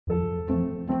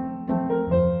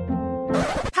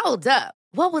Hold up.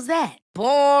 What was that?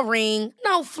 Boring.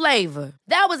 No flavor.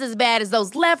 That was as bad as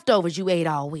those leftovers you ate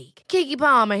all week. Keke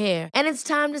Palmer here, and it's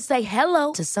time to say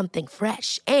hello to something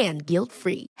fresh and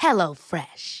guilt-free. Hello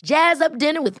Fresh. Jazz up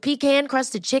dinner with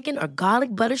pecan-crusted chicken or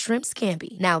garlic butter shrimp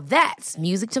scampi. Now that's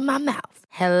music to my mouth.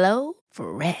 Hello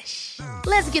Fresh.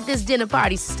 Let's get this dinner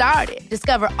party started.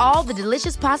 Discover all the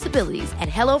delicious possibilities at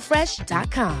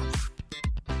hellofresh.com.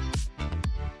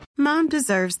 Mom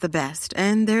deserves the best,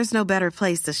 and there's no better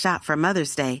place to shop for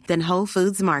Mother's Day than Whole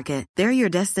Foods Market. They're your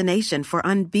destination for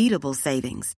unbeatable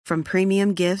savings, from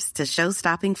premium gifts to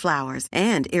show-stopping flowers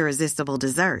and irresistible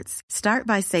desserts. Start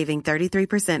by saving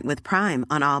 33% with Prime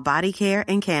on all body care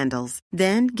and candles.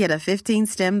 Then get a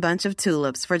 15-stem bunch of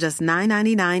tulips for just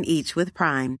 $9.99 each with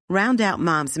Prime. Round out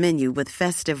Mom's menu with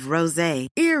festive rosé,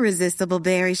 irresistible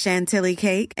berry chantilly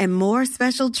cake, and more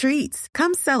special treats.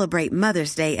 Come celebrate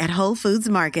Mother's Day at Whole Foods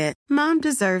Market. Mom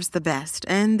deserves the best,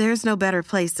 and there's no better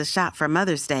place to shop for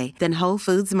Mother's Day than Whole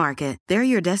Foods Market. They're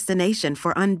your destination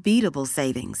for unbeatable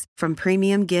savings, from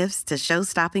premium gifts to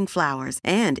show-stopping flowers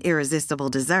and irresistible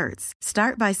desserts.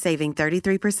 Start by saving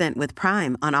 33% with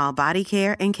Prime on all body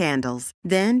care and candles.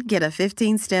 Then get a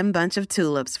 15-stem bunch of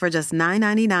tulips for just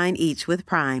 $9.99 each with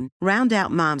Prime. Round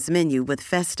out Mom's menu with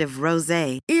festive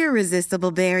rosé,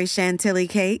 irresistible berry chantilly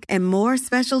cake, and more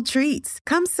special treats.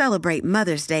 Come celebrate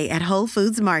Mother's Day at Whole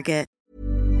Foods Market.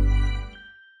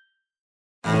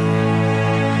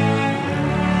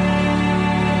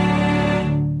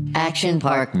 Action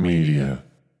Park Media.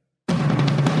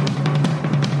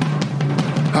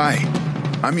 Hi,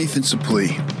 I'm Ethan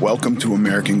Suplee. Welcome to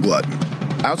American Glutton.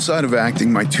 Outside of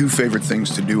acting, my two favorite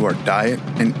things to do are diet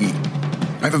and eat.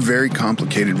 I have a very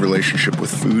complicated relationship with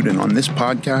food, and on this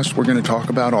podcast, we're going to talk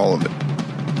about all of it.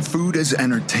 Food as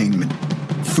entertainment,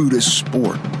 food as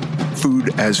sport,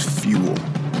 food as fuel.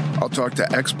 I'll talk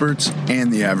to experts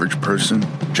and the average person,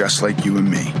 just like you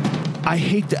and me. I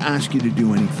hate to ask you to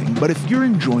do anything, but if you're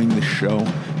enjoying the show,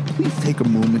 please take a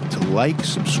moment to like,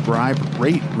 subscribe,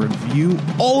 rate, review,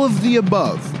 all of the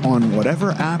above on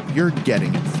whatever app you're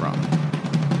getting it from.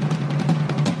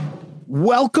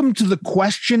 Welcome to the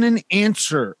question and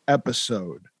answer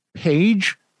episode.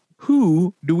 Paige,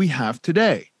 who do we have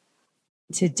today?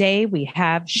 Today we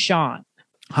have Sean.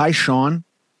 Hi, Sean.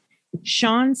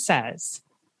 Sean says,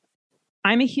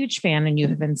 I'm a huge fan and you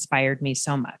have inspired me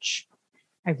so much.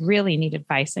 I really need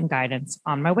advice and guidance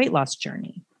on my weight loss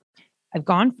journey. I've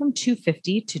gone from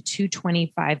 250 to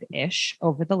 225-ish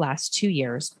over the last 2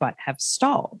 years, but have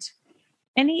stalled.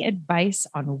 Any advice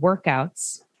on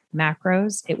workouts,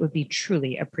 macros, it would be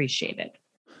truly appreciated.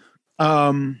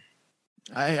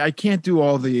 I can't do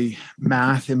all the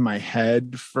math in my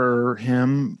head for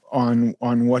him on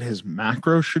what his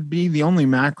macro should be. The only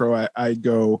macro I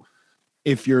go,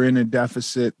 if you're in a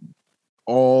deficit,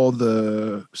 all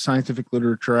the scientific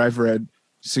literature I've read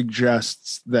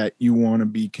suggests that you want to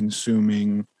be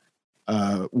consuming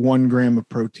 1 gram of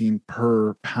protein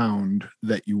per pound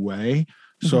that you weigh.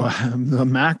 So the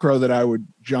macro that I would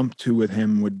jump to with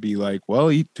him would be like,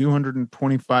 well, eat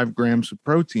 225 grams of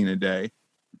protein a day.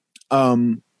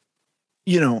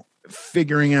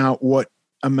 Figuring out what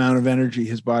amount of energy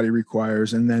his body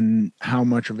requires and then how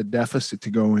much of a deficit to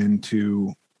go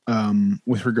into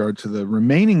with regard to the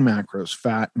remaining macros,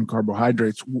 fat and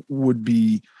carbohydrates we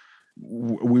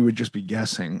would just be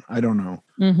guessing. I don't know.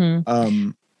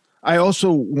 I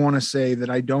also want to say that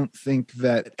I don't think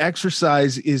that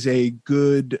exercise is a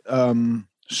good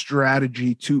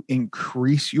strategy to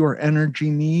increase your energy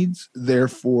needs,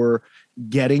 therefore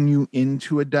getting you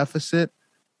into a deficit.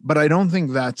 But I don't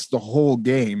think that's the whole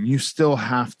game. You still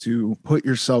have to put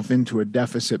yourself into a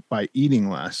deficit by eating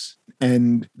less.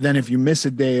 And then if you miss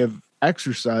a day of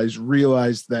exercise,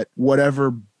 realize that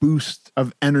whatever boost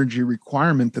of energy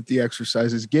requirement that the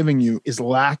exercise is giving you is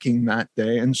lacking that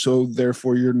day. And so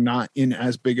therefore you're not in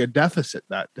as big a deficit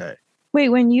that day. Wait,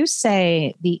 when you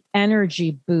say the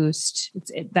energy boost,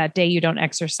 that day you don't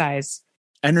exercise.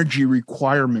 Energy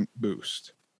requirement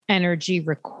boost. Energy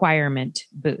requirement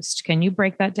boost. Can you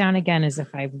break that down again as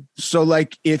if I... So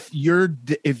like if your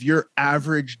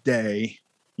average day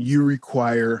you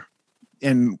require,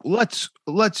 and let's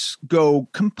go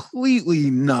completely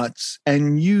nuts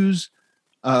and use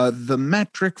the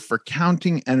metric for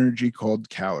counting energy called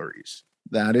calories.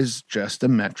 That is just a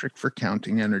metric for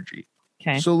counting energy.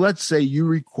 Okay. So let's say you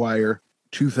require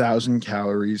 2,000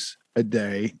 calories a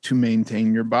day to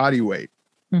maintain your body weight.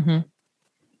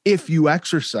 If you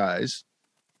exercise,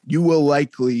 you will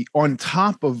likely, on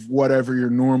top of whatever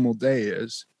your normal day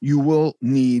is, you will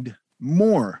need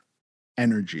more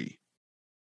energy.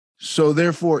 So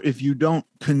therefore, if you don't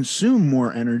consume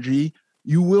more energy,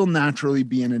 you will naturally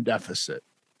be in a deficit.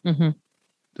 Mm-hmm.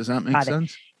 Does that make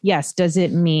sense? Yes. Does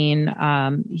it mean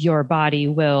your body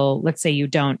will, let's say you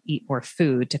don't eat more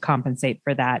food to compensate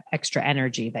for that extra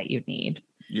energy that you need?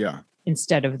 Yeah.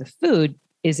 Instead of the food,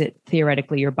 is it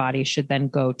theoretically your body should then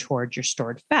go towards your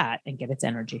stored fat and get its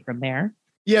energy from there?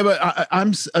 Yeah, but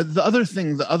I'm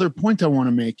the other point I want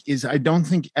to make is I don't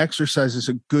think exercise is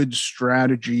a good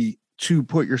strategy to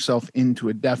put yourself into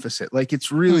a deficit. Like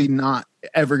it's really not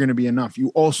ever going to be enough. You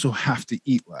also have to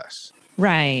eat less.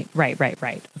 Right.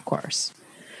 Of course.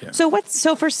 Yeah.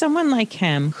 So for someone like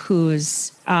him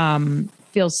who's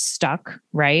feels stuck,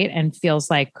 right, and feels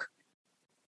like,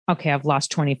 okay, I've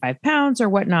lost 25 pounds or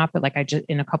whatnot, but like I just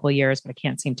in a couple of years, but I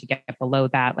can't seem to get below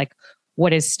that. Like,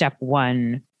 what is step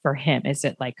one for him? Is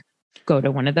it like go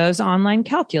to one of those online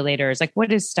calculators? Like,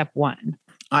 what is step one?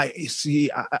 I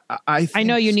see. I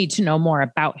know you need to know more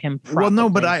about him. Probably, well, no,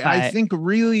 but I think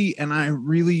really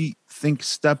think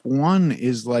step one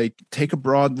is like take a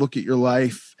broad look at your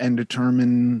life and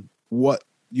determine what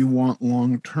you want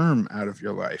long term out of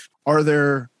your life. Are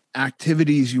there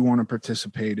activities you want to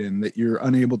participate in that you're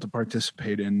unable to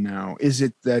participate in now? Is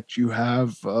it that you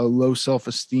have a low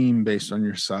self-esteem based on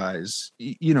your size?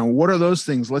 You know, what are those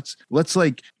things? Let's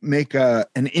like make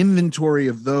an inventory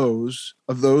of those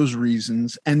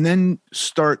reasons and then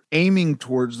start aiming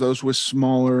towards those with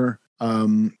smaller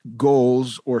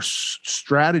goals or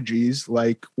strategies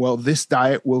like, well, this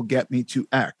diet will get me to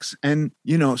X. And,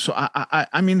 you know, so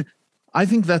I mean, I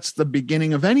think that's the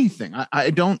beginning of anything.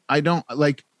 I don't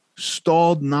like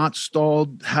stalled, not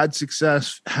stalled, had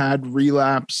success, had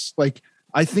relapse. Like,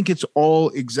 I think it's all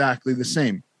exactly the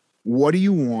same. What do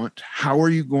you want? How are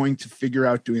you going to figure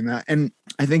out doing that? And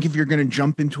I think if you're going to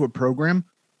jump into a program,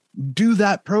 do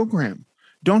that program.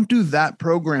 Don't do that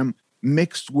program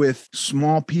mixed with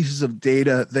small pieces of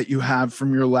data that you have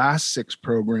from your last 6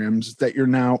 programs that you're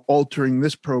now altering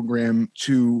this program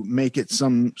to make it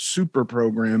some super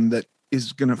program that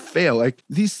is going to fail. Like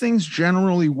these things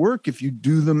generally work if you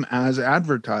do them as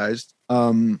advertised.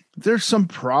 There's some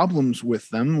problems with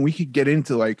them. We could get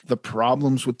into like the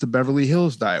problems with the Beverly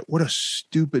Hills diet. What a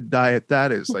stupid diet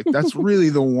that is. Like that's really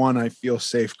the one I feel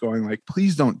safe going like,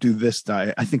 please don't do this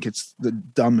diet. I think it's the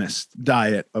dumbest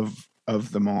diet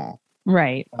of them all.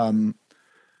 Right.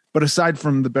 But aside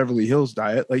from the Beverly Hills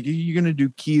diet, like you're going to do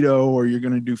keto or you're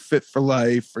going to do Fit for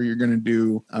Life or you're going to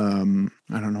do, I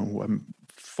don't know, I'm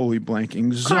fully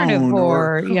blanking,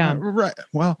 carnivore. Yeah. Right.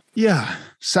 Well, yeah.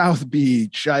 South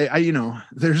Beach. I you know,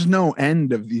 there's no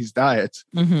end of these diets.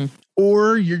 Mm-hmm.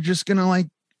 Or you're just going to like,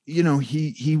 you know,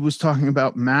 he was talking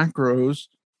about macros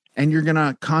and you're going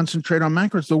to concentrate on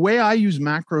macros. The way I use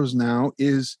macros now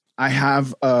is I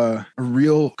have a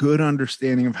real good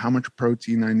understanding of how much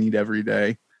protein I need every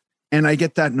day. And I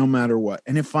get that no matter what.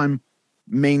 And if I'm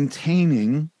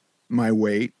maintaining my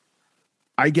weight,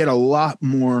 I get a lot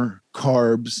more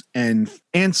carbs and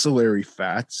ancillary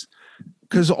fats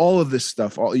because all of this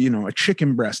stuff, you know, a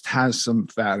chicken breast has some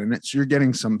fat in it. So you're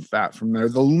getting some fat from there.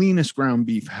 The leanest ground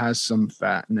beef has some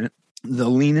fat in it. The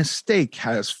leanest steak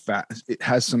has fat. It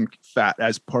has some fat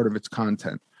as part of its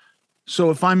content. So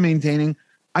if I'm maintaining,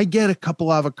 I get a couple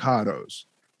avocados.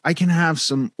 I can have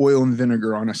some oil and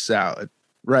vinegar on a salad,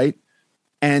 right?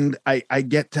 And I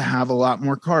get to have a lot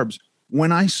more carbs.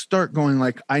 When I start going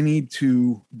like, I need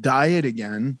to diet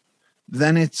again,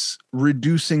 then it's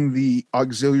reducing the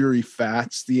auxiliary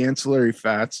fats, the ancillary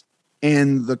fats,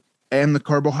 and the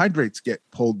carbohydrates get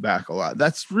pulled back a lot.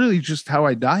 That's really just how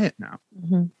I diet now.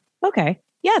 Mm-hmm. Okay.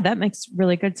 Yeah, that makes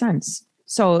really good sense.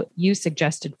 So you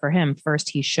suggested for him first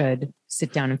he should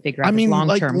sit down and figure out his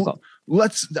long-term goal.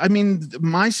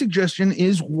 My suggestion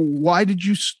is, why did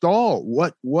you stall?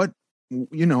 What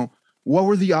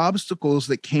were the obstacles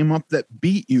that came up that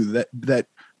beat you, that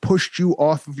pushed you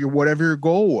off of your whatever your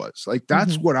goal was? Like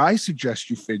that's what I suggest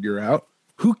you figure out.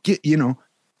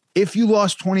 If you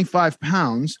lost 25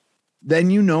 pounds,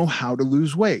 then you know how to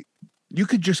lose weight. You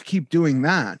could just keep doing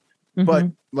that. Mm-hmm.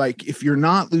 But like if you're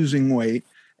not losing weight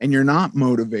and you're not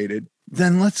motivated,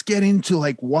 then let's get into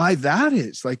like why that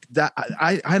is. Like that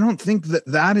I don't think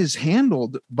that is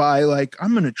handled by like,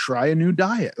 I'm going to try a new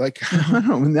diet. Like, I don't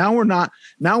know.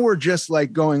 Now we're just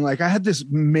like going like, I had this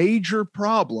major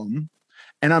problem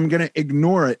and I'm going to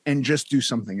ignore it and just do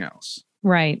something else.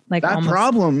 Right. Like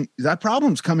that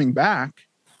problem's coming back.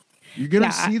 You're going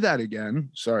to see that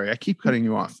again. Sorry, I keep cutting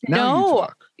you off. Now you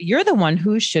talk. You're the one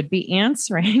who should be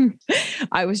answering.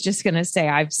 I was just going to say,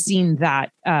 I've seen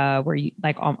that where you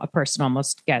like a person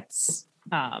almost gets,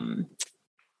 I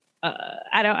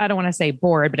don't want to say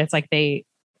bored, but it's like do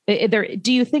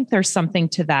you think there's something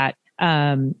to that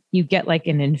You get like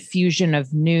an infusion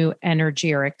of new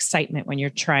energy or excitement when you're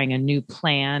trying a new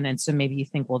plan. And so maybe you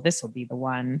think, well, this will be the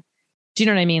one. Do you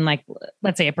know what I mean? Like,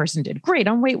 let's say a person did great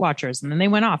on Weight Watchers and then they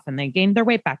went off and they gained their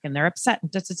weight back and they're upset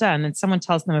and and then someone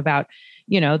tells them about,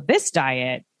 this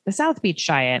diet, the South Beach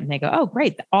diet, and they go, oh,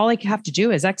 great. All I have to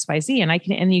do is X, Y, Z.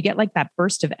 And you get like that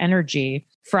burst of energy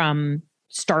from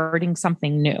starting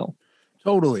something new.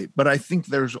 Totally. But I think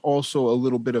there's also a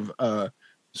little bit of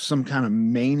some kind of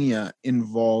mania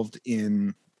involved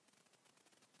in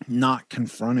not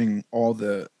confronting all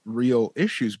the real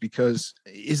issues, because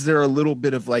is there a little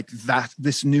bit of like that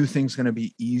this new thing's going to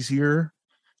be easier?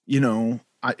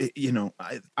 I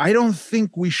don't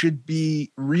think we should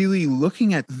be really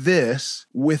looking at this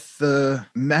with the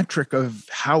metric of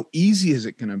how easy is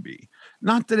it going to be.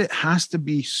 Not that it has to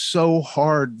be so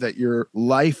hard that your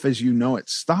life as you know it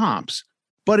stops,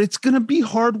 but it's going to be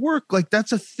hard work. Like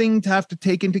that's a thing to have to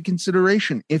take into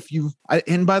consideration.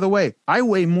 And by the way, I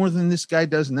weigh more than this guy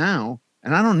does now,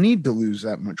 and I don't need to lose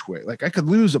that much weight. Like I could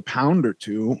lose a pound or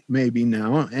two maybe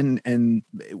now and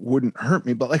it wouldn't hurt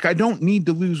me, but like I don't need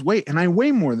to lose weight, and I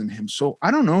weigh more than him. So I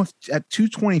don't know if at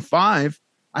 225,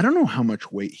 I don't know how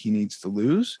much weight he needs to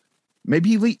lose. Maybe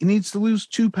he needs to lose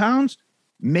 2 pounds.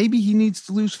 Maybe he needs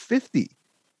to lose 50.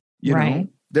 You know,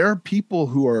 there are people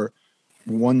who are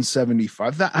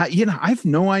 175 that I have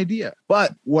no idea.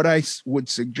 But what I would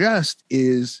suggest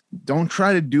is don't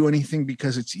try to do anything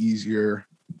because it's easier,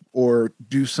 or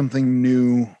do something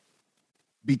new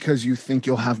because you think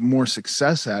you'll have more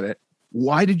success at it.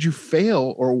 Why did you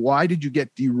fail, or why did you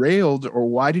get derailed, or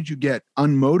why did you get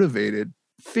unmotivated?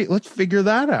 Let's figure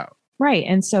that out. Right.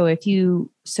 And so if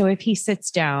he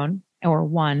sits down, or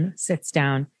one sits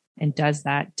down and does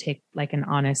that, take like an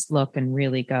honest look and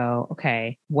really go,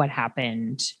 okay, what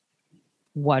happened?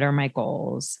 What are my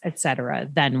goals, etc.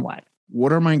 Then what?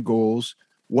 What are my goals?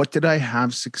 What did I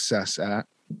have success at?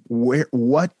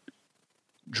 What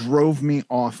drove me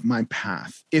off my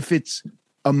path? If it's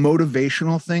a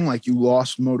motivational thing, like you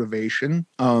lost motivation,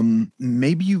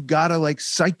 maybe you gotta like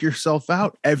psych yourself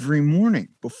out every morning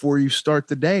before you start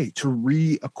the day to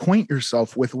reacquaint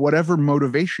yourself with whatever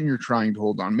motivation you're trying to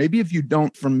hold on. Maybe if you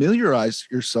don't familiarize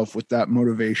yourself with that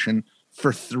motivation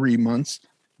for 3 months,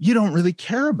 you don't really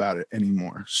care about it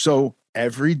anymore. So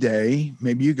every day,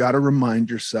 maybe you got to remind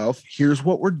yourself, here's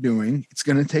what we're doing. It's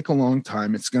going to take a long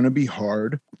time. It's going to be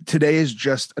hard. Today is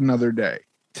just another day.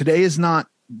 Today is not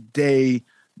day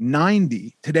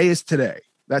 90. Today is today.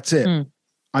 That's it.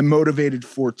 I'm motivated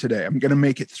for today. I'm going to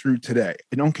make it through today.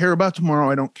 I don't care about tomorrow.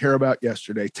 I don't care about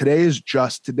yesterday. Today is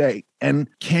just today. And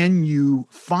can you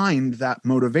find that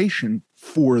motivation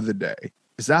for the day?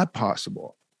 Is that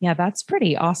possible? Yeah, that's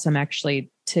pretty awesome. Actually,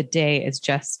 today is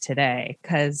just today,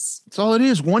 because that's all it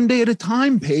is. One day at a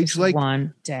time, Paige. Like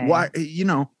one day. Why?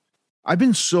 I've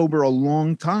been sober a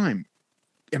long time.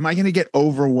 Am I going to get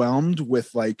overwhelmed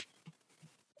with like,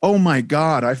 oh my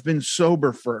God, I've been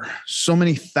sober for so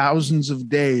many thousands of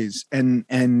days, and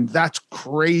that's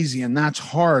crazy and that's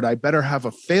hard. I better have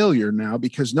a failure now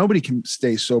because nobody can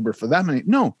stay sober for that many.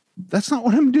 No, that's not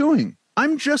what I'm doing.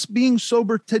 I'm just being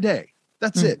sober today.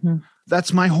 That's it.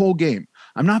 That's my whole game.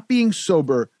 I'm not being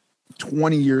sober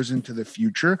 20 years into the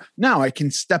future. Now I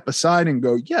can step aside and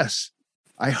go, yes,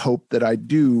 I hope that I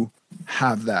do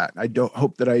have that. I don't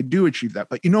hope that I do achieve that.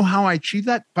 But you know how I achieve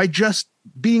that? By just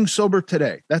being sober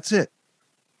today. That's it.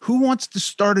 Who wants to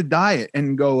start a diet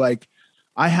and go like,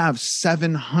 I have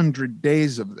 700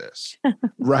 days of this,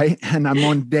 right? And I'm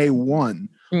on day 1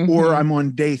 or I'm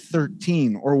on day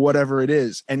 13 or whatever it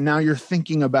is. And now you're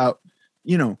thinking about,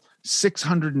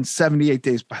 678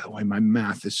 days. By the way, my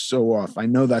math is so off. I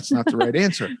know that's not the right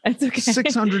answer. That's okay.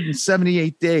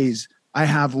 678 days I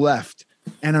have left,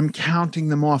 and I'm counting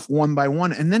them off one by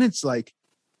one. And then it's like,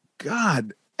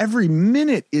 God, every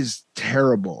minute is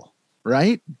terrible,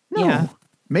 right? No, yeah.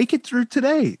 Make it through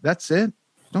today. That's it.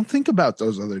 Don't think about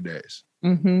those other days.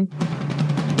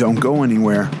 Don't go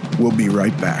anywhere. We'll be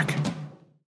right back.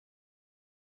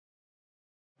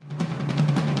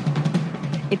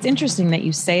 It's interesting that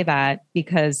you say that,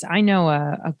 because I know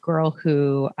a girl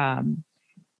who,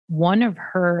 one of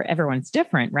her, everyone's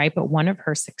different, right? But one of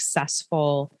her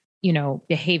successful,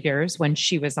 behaviors when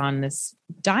she was on this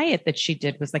diet that she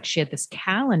did was like, she had this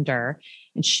calendar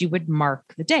and she would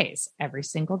mark the days every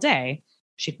single day.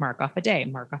 She'd mark off a day,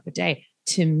 mark off a day.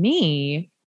 To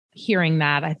me, hearing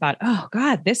that, I thought, oh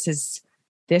God, this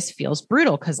feels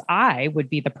brutal, because I would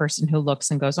be the person who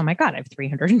looks and goes, oh my God, I have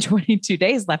 322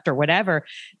 days left or whatever.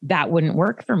 That wouldn't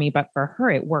work for me. But for her,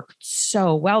 it worked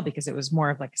so well because it was more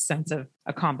of like a sense of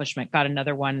accomplishment. Got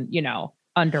another one,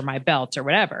 under my belt or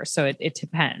whatever. So it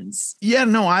depends. Yeah,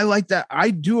 no, I like that.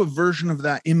 I do a version of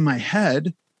that in my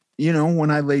head, when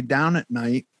I lay down at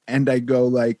night and I go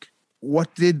like,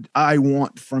 what did I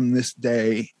want from this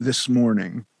day this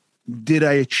morning? Did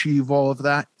I achieve all of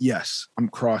that? Yes, I'm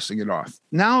crossing it off.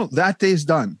 Now that day's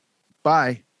done.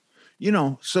 Bye.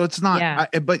 So it's not,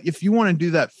 but if you want to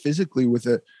do that physically with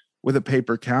a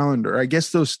paper calendar, I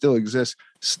guess those still exist.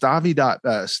 Stavros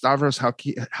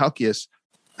Halkias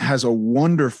has a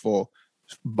wonderful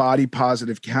body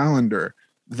positive calendar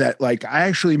that like, I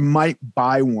actually might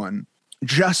buy one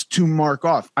just to mark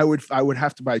off. I would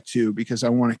have to buy two because I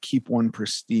want to keep one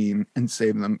pristine and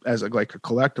save them as like a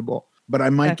collectible, but I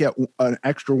might get an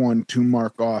extra one to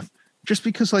mark off just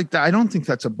because like that. I don't think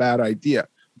that's a bad idea.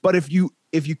 But if you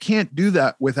can't do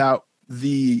that without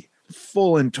the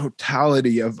full and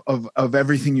totality of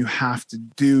everything you have to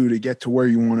do to get to where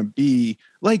you want to be,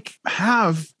 like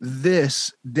have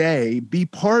this day be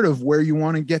part of where you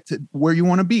want to get to where you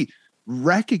want to be.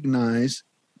 Recognize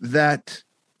that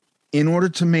in order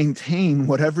to maintain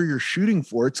whatever you're shooting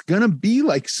for, it's going to be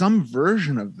like some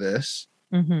version of this,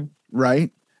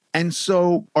 right? And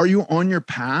so are you on your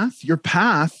path? Your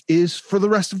path is for the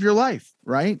rest of your life,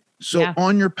 right? So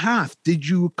on your path, did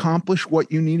you accomplish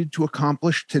what you needed to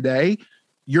accomplish today?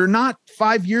 You're not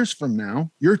 5 years from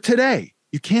now. You're today.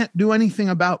 You can't do anything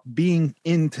about being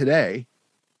in today,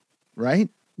 right?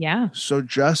 Yeah. So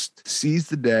just seize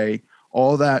the day,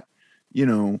 all that,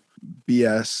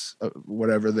 BS,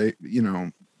 whatever they,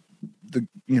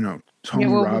 Tony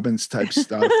Robbins type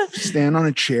stuff. Stand on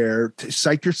a chair,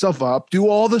 psych yourself up, do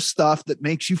all the stuff that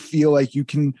makes you feel like you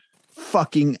can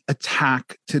fucking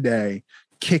attack today,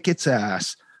 kick its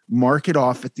ass, mark it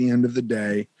off at the end of the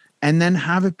day, and then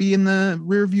have it be in the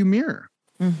rearview mirror.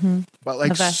 But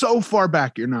like so far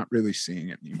back, you're not really seeing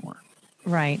it anymore.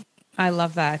 Right. I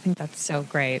love that. I think that's so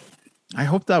great. I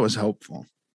hope that was helpful.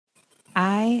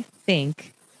 I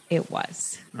think it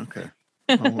was. Okay.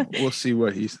 We'll see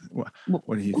what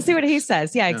we'll see what he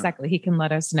says. Yeah, exactly. He can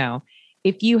let us know.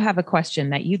 If you have a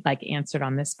question that you'd like answered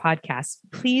on this podcast,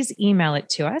 please email it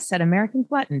to us at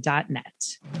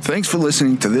americanglutton.net. Thanks for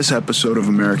listening to this episode of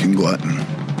American Glutton.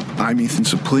 I'm Ethan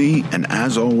Suplee, and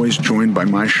as always, joined by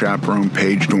my chaperone,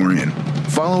 Paige Dorian.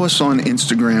 Follow us on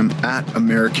Instagram at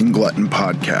American Glutton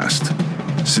Podcast.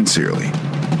 Sincerely.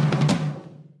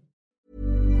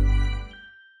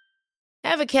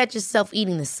 Ever catch yourself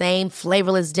eating the same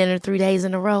flavorless dinner 3 days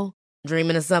in a row?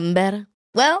 Dreaming of something better?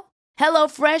 Well,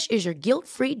 HelloFresh is your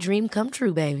guilt-free dream come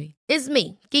true, baby. It's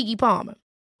me, Keke Palmer.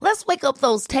 Let's wake up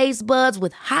those taste buds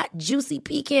with hot, juicy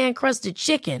pecan-crusted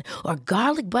chicken or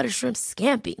garlic butter shrimp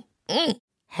scampi.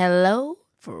 Hello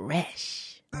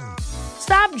Fresh.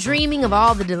 Stop dreaming of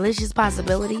all the delicious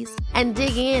possibilities and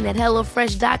dig in at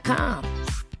HelloFresh.com.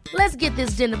 Let's get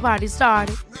this dinner party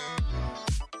started.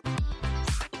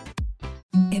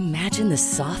 Imagine the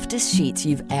softest sheets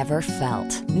you've ever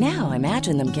felt. Now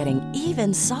imagine them getting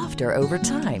even softer over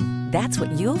time. That's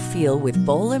what you'll feel with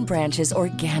Boll & Branch's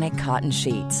organic cotton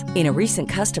sheets. In a recent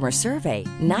customer survey,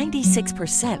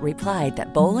 96% replied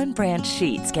that Boll & Branch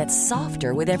sheets get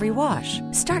softer with every wash.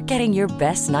 Start getting your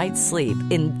best night's sleep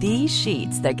in these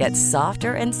sheets that get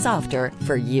softer and softer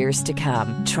for years to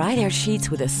come. Try their sheets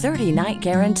with a 30-night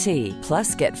guarantee.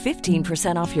 Plus, get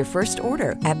 15% off your first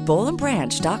order at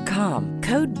bollandbranch.com.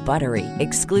 Code BUTTERY.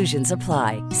 Exclusions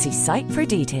apply. See site for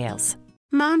details.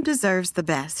 Mom deserves the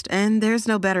best, and there's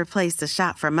no better place to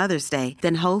shop for Mother's Day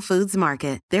than Whole Foods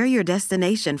Market. They're your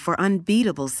destination for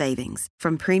unbeatable savings,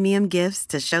 from premium gifts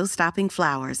to show-stopping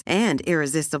flowers and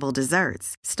irresistible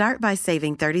desserts. Start by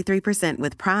saving 33%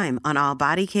 with Prime on all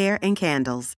body care and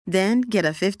candles. Then get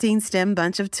a 15-stem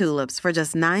bunch of tulips for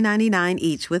just $9.99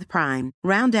 each with Prime.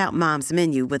 Round out Mom's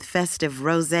menu with festive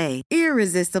rosé,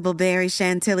 irresistible berry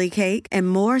chantilly cake, and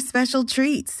more special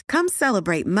treats. Come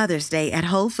celebrate Mother's Day at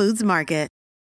Whole Foods Market.